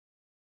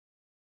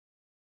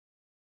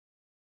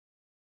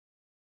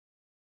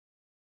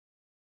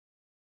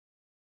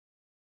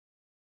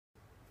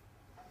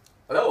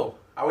Hello,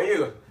 how are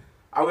you?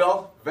 Are we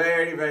all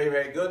very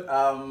good?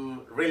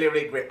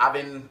 Really great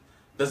having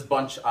this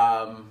bunch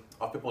of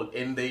people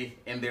in the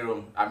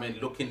room. I mean,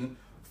 looking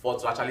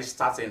forward to actually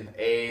starting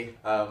a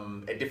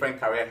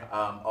different career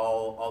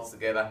all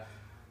together.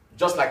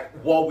 Just like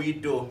what we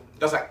do,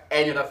 just like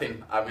any other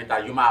thing I mean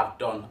that you might have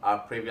done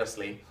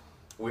previously,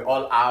 we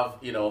all have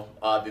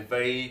the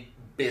very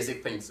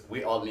basic things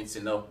we all need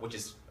to know, which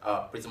is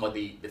pretty much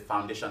the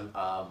foundation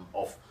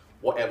of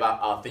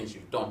whatever things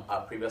you've done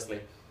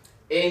previously.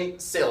 In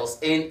sales,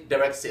 in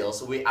direct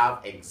sales, we have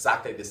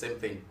exactly the same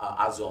thing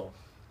as well.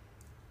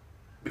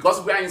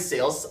 Because we are in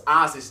sales,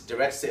 as is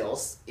direct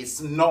sales,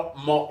 it's not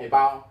more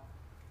about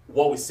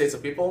what we say to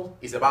people,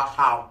 it's about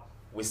how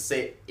we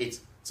say it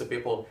to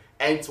people.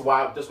 And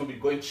why I'm just going to be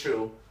going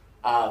through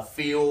a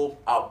few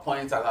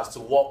pointers as to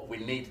what we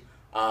need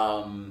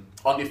on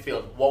the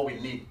field, what we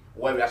need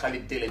where we're actually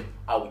dealing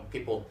with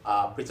people,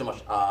 pretty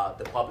much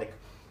the public.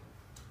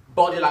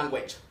 Body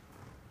language.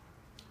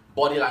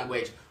 Body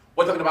language.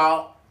 We're talking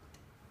about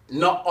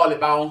not all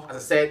about, as I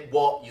said,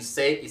 what you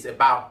say, is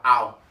about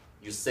how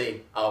you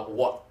say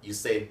what you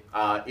say,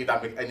 if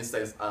that makes any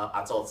sense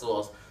at all to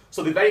us.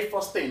 So the very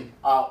first thing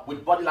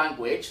with body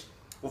language,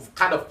 we've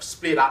kind of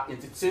split that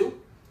into two.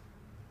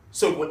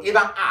 So you could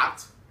either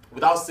act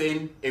without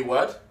saying a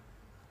word.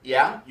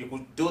 Yeah, you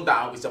could do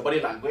that with your body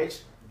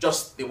language,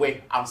 just the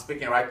way I'm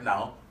speaking right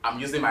now. I'm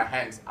using my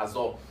hands as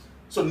well.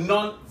 So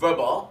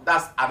non-verbal,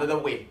 that's another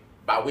way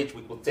by which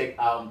we could take,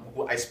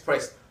 we could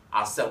express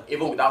ourselves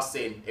even without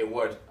saying a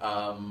word,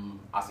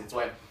 as it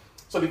were.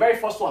 So the very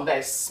first one there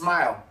is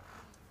smile.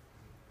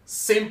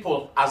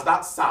 Simple as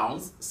that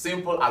sounds,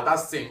 simple as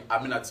that thing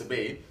I mean to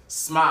be,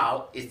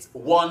 smile is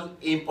one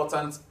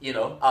important,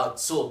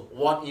 tool,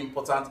 one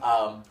important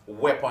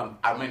weapon.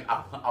 I mean,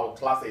 I will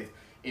class it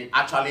in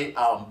actually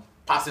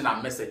passing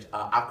a message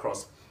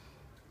across.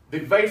 The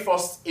very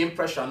first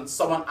impression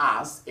someone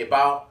has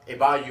about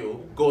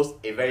you goes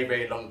a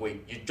very long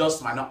way. You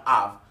just might not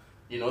have,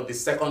 the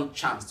second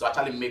chance to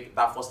actually make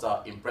that first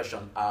impression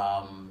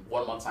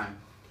one more time.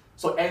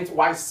 So hence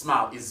why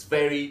smile is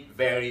very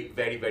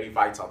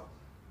vital.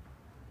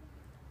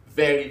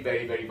 Very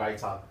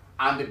vital.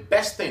 And the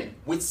best thing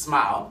with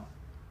smile,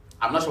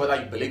 I'm not sure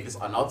whether you believe this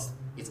or not,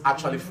 it's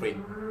actually free.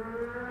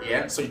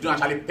 Yeah, so you don't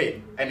actually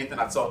pay anything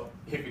at all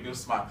if you do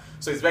smile.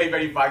 So it's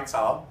very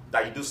vital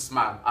that you do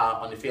smile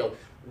on the field.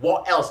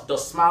 What else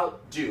does smile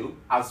do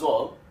as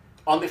well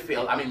on the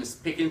field? I mean,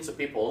 speaking to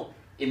people,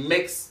 it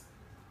makes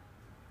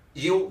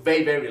you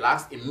very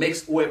relaxed. It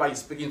makes whoever you're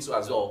speaking to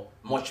as well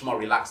much more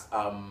relaxed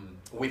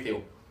with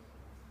you.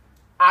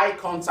 Eye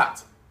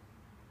contact.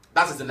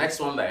 That is the next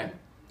one there.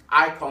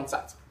 Eye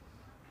contact.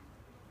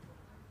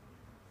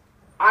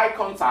 Eye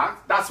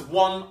contact, that's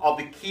one of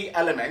the key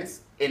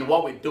elements in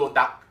what we do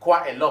that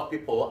quite a lot of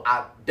people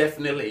are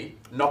definitely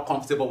not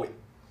comfortable with.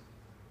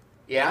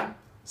 Yeah?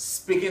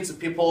 Speaking to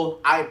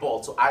people eyeball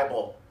to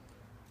eyeball.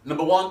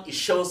 Number one, it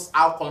shows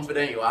how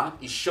confident you are.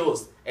 It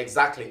shows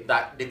exactly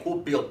that they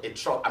could build an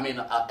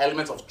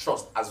element of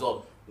trust as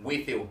well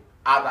with you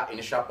at that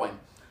initial point.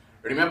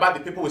 Remember, the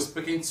people we're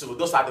speaking to,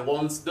 those are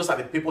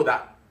the people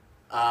that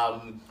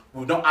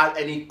we've not had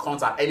any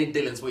contact, any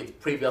dealings with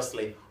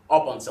previously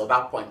up until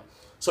that point.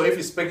 So if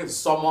you're speaking to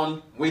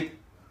someone with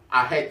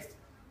a head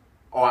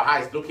or our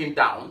eyes looking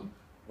down,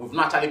 we've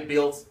not actually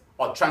built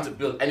or trying to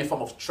build any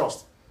form of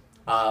trust,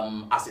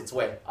 as it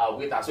were,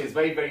 with that. So it's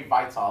very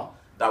vital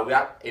that we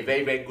have a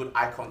very good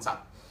eye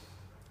contact.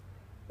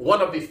 One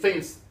of the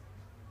things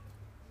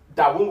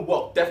that will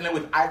work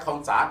definitely with eye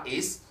contact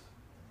is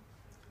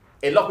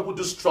a lot of people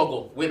do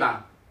struggle with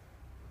that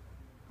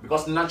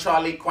because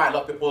naturally quite a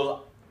lot of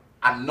people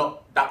are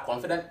not that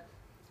confident.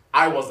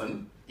 I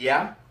wasn't,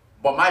 yeah,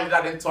 but my leader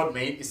then told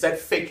me, he said,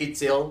 fake it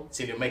till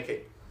you make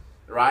it.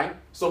 Right?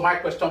 So my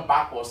question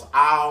back was,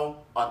 how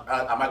on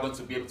earth am I going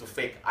to be able to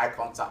fake eye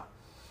contact?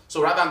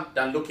 So rather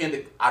than looking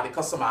at the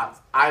customer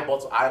eyeball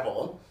to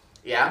eyeball,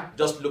 yeah,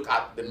 just look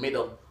at the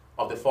middle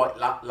of the forehead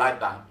like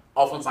that.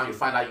 Oftentimes you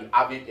find that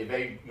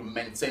you're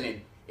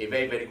maintaining a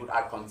very good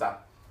eye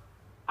contact.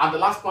 And the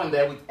last point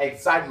there with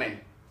excitement.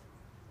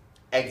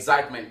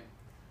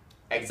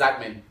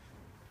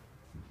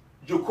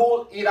 You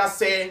could either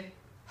say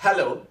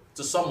hello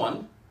to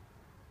someone,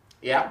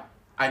 yeah,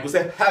 and you could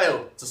say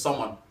hello to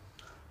someone.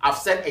 I've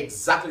said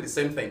exactly the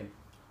same thing,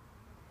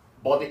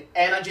 but the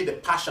energy, the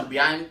passion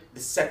behind the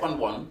second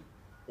one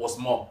was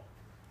more.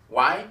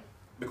 Why?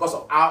 Because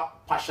of how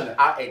passionate,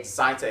 how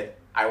excited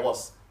I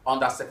was on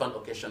that second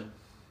occasion.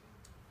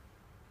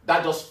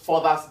 That just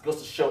further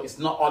goes to show it's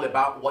not all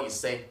about what you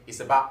say, it's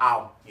about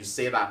how you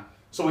say that.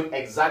 So with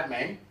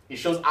excitement, it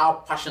shows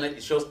how passionate,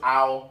 it shows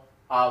how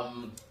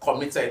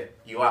committed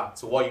you are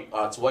to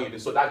what you do.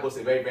 So that goes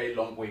a very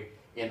long way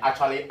in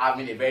actually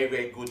having a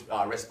very good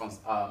response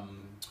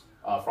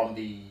from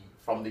the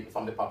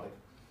public.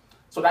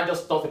 So that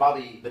just talked about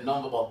the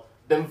non-verbal.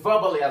 Then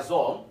verbally as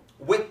well,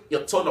 with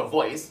your tone of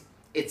voice,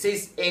 it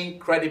is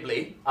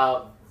incredibly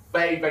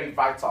very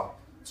vital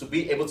to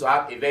be able to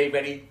have a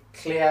very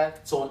clear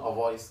tone of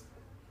voice.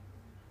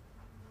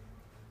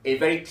 a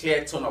very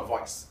clear tone of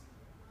voice,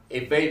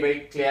 a very,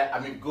 very clear,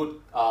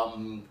 good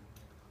tone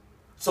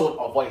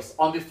of voice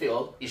on the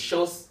field. It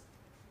shows,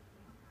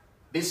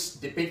 this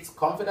depicts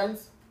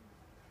confidence.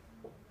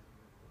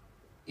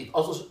 It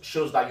also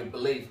shows that you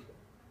believe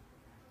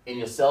in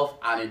yourself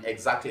and in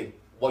exactly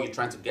what you're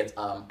trying to get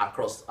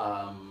across,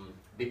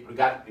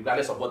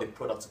 regardless of what the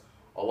product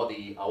or what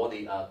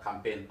the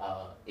campaign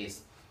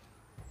is.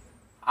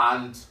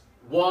 And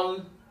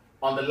one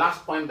on the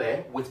last point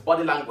there with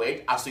body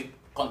language, as we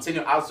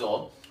continue as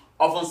well,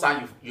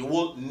 oftentimes you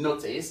will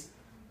notice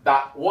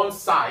that one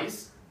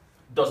size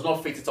does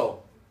not fit it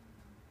all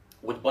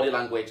with body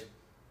language.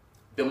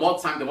 The more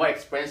time, the more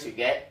experience you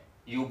get,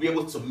 you'll be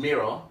able to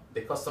mirror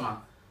the customer.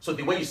 So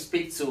the way you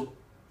speak to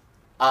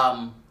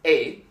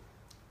A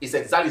is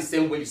exactly the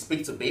same way you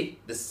speak to B,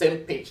 the same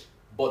pitch,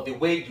 but the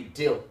way you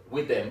deal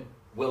with them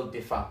will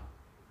differ.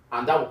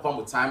 And that will come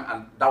with time,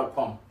 and that will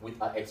come with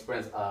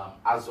experience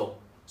as well.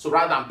 So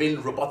rather than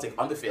being robotic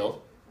on the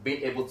field,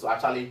 being able to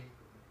actually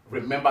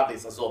remember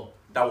this as well,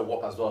 that will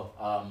work as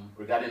well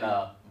regarding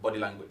body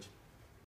language.